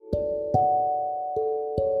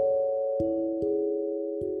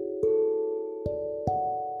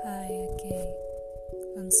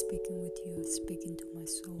speaking with you, speaking to my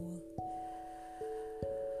soul.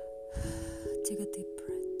 Take a deep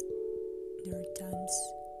breath. There are times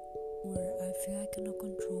where I feel I cannot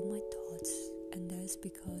control my thoughts, and that is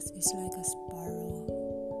because it's like a spiral.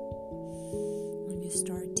 When you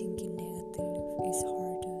start thinking negative, it's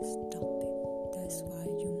hard to stop it. That's why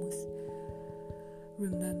you must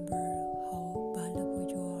remember how valuable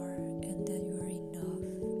you are, and that you are enough,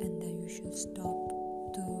 and that you should stop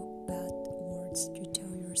the bad words you tell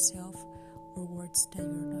yourself, or words that you're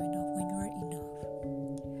not enough when you are enough.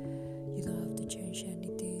 You don't have to change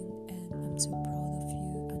anything, and I'm so proud of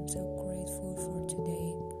you. I'm so grateful for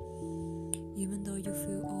today. Even though you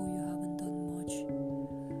feel, you haven't done much,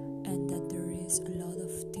 and that there is a lot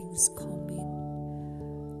of things coming,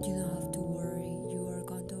 you don't have to worry. You are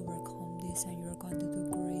going to overcome this, and you're going to do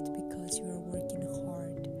great because you are working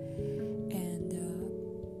hard, and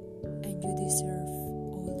you deserve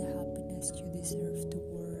all the happiness. You deserve the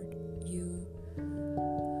world. You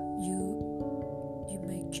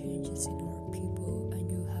make changes in our people, and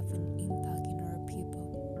you have an impact in our people.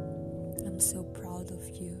 I'm so proud of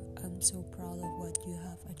you. I'm so proud of what you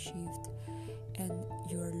have achieved, and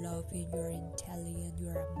you're loving, you're intelligent,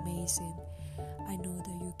 you're amazing. I know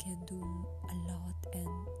that you can do a lot,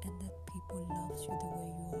 and that people love you the way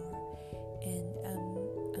you are, and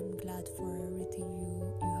I'm glad for everything you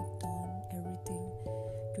have done. Everything.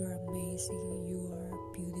 You're amazing. You are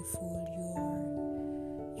beautiful.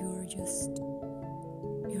 You're just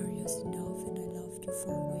enough, and I love you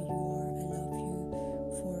for who you are. I love you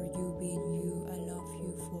for you being you. I love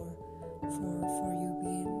you for you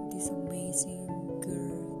being this amazing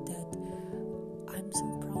girl. That I'm so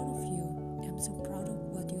proud of you. I'm so proud of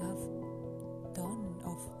what you have done,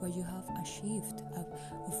 of what you have achieved,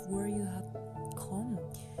 of where you have come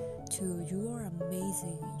to. You are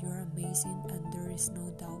amazing. You're amazing, and there is no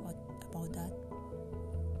doubt about that.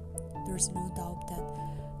 There's no doubt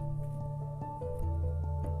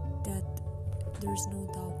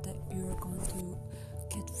that you're going to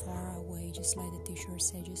get far away, just like the teacher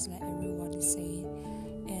said, just like everyone is saying.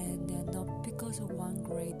 And not because of one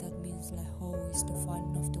grade that means like, it's the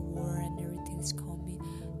fun of the war and everything is coming.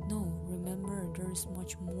 No, remember, there's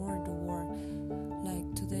much more the war.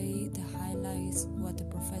 Like today, the highlight is what the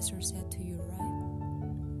professor said to you,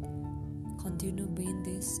 right? Continue being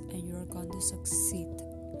this, and you're going to succeed.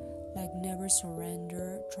 Like, never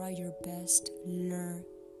surrender. Try your best. Learn.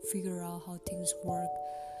 Figure out how things work,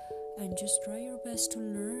 and just try your best to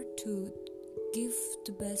learn, to give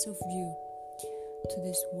the best of you to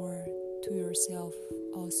this world, to yourself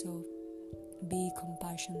also. Be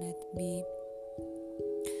compassionate, be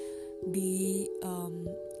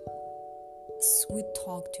sweet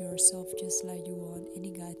talk to yourself, just like you want any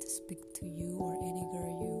guy to speak to you, or any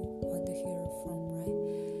girl you want to hear from, right?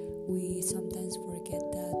 We sometimes forget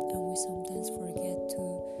that, and we sometimes forget to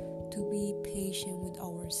be patient with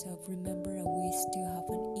ourselves. Remember that we still have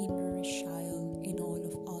an inner child in all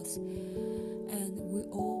of us, and we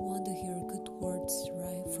all want to hear good words,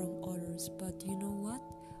 right, from others. But you know what?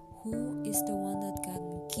 Who is the one that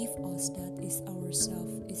can give us that? Is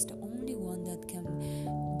ourselves. Is the only one that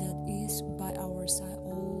is by our side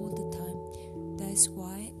all the time. That's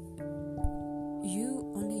why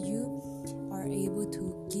only you are able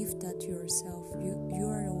to give that to yourself. You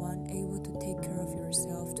are the one able to take care of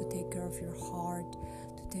yourself, to take care of your heart,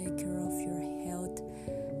 to take care of your health,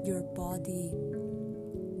 your body,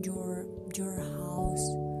 your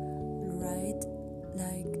house, right?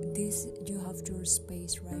 Like this, you have your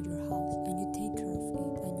space, right? Your house, and you take care of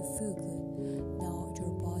it, and you feel good. Now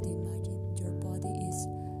your body, imagine your body is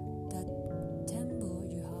that temple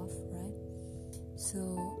you have, right? So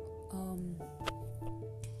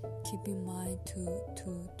keep in mind to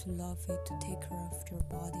love it, to take care of your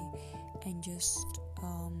body, and just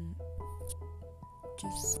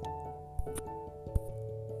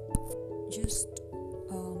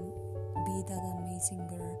be that amazing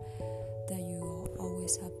girl that you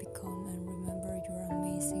always have become. And remember, you're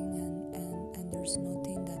amazing, and there's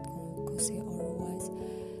nothing that could say otherwise.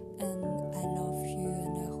 And I love you,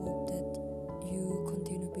 and I hope that you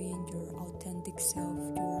continue being your authentic self,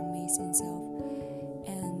 your amazing self.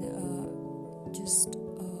 And just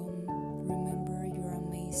remember, you're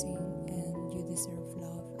amazing, and you deserve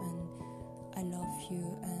love, and I love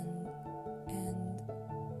you, and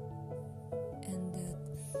that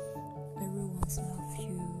everyone's love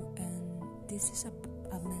you. And this is a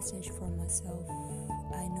message for myself.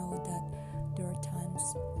 I know that there are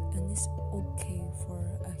times, and it's okay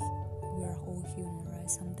we are all human, right?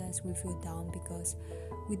 Sometimes we feel down because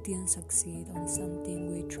we didn't succeed on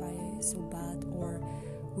something we try so bad, or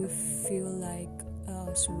we feel like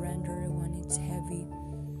surrender when it's heavy.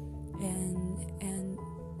 And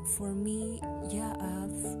for me, yeah, I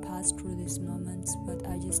have passed through these moments, but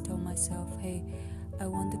I just tell myself, hey, I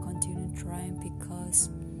want to continue trying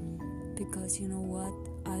because you know what,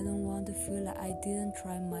 I don't want to feel like I didn't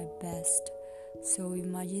try my best. So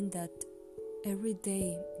imagine that every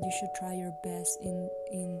day you should try your best in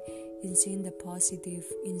seeing the positive,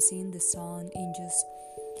 in seeing the sun, in just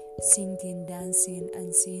singing, dancing,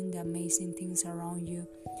 and seeing the amazing things around you,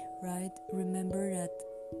 right? Remember that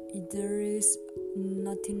there is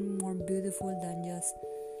nothing more beautiful than just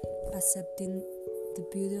accepting the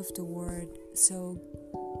beauty of the world. So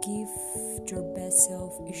give your best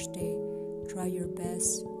self each day. Try your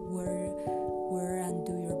best. Wear and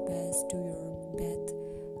do your best. Do your bed.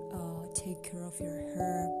 Take care of your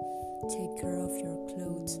hair. Take care of your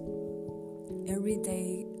clothes. Every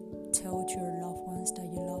day, tell to your loved ones that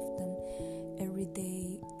you love them. Every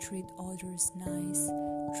day, treat others nice.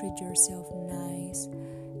 Treat yourself nice.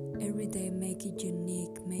 Every day, make it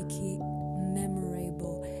unique. Make it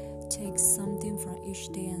memorable. Take something from each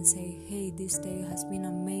day and say, hey, this day has been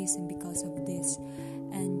amazing because of this.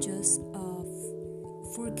 And just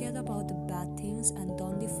forget about the bad things and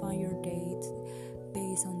don't define your day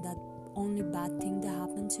based on that only bad thing that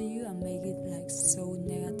happened to you and make it like so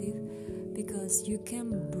negative, because you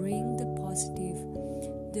can bring the positive.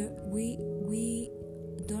 We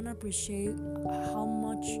don't appreciate how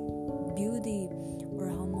much beauty or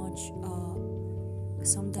how much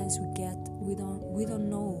sometimes we don't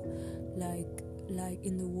know, like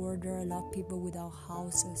in the world there are a lot of people without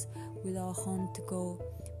houses, without home to go,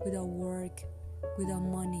 without work, without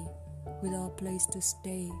money, without a place to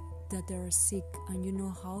stay, that they are sick, and you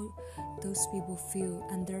know how those people feel.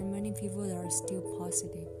 And there are many people that are still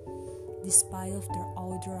positive despite of their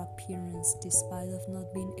outer appearance, despite of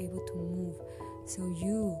not being able to move. So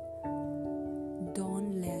you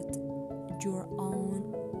don't let your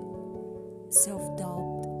own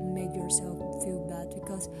self-doubt make yourself feel bad,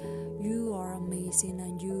 because you are amazing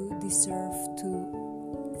and you deserve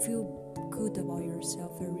to feel good about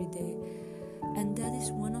yourself every day. And that is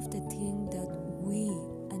one of the things that we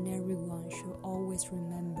and everyone should always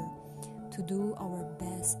remember, to do our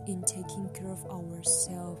best in taking care of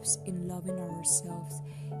ourselves, in loving ourselves,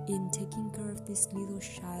 in taking care of this little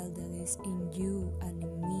child that is in you and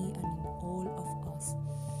in me and in all of us.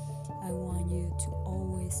 I want you to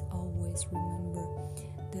always remember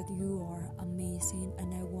that you are amazing,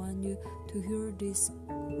 and I want you to hear this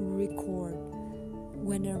record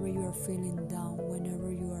whenever you are feeling down, whenever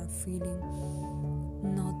you are feeling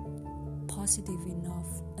not positive enough,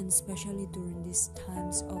 and especially during these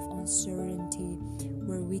times of uncertainty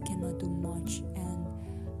where we cannot do much,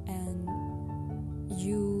 and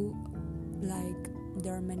you, like,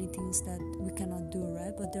 there are many things that we cannot do,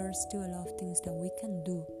 right? But there are still a lot of things that we can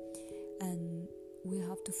do, and we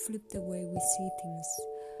have to flip the way we see things.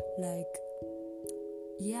 Like,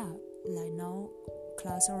 yeah, like now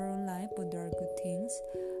class are online, but there are good things.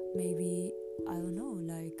 Maybe, I don't know,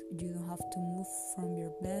 like you don't have to move from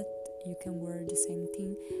your bed, you can wear the same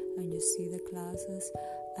thing and you see the classes,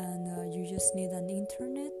 and you just need an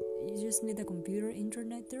internet, you just need a computer,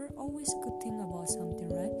 internet. There are always good thing about something,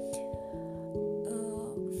 right?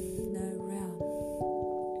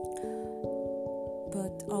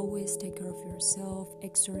 But always take care of yourself.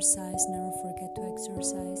 Exercise, never forget to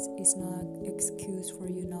exercise. It's not an excuse for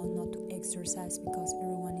you now not to exercise because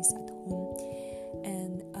everyone is at home.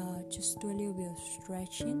 And just do a little bit of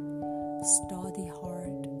stretching, study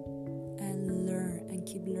hard, and learn, and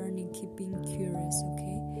keep learning, keep being curious,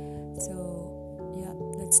 okay? So yeah,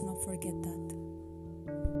 let's not forget that.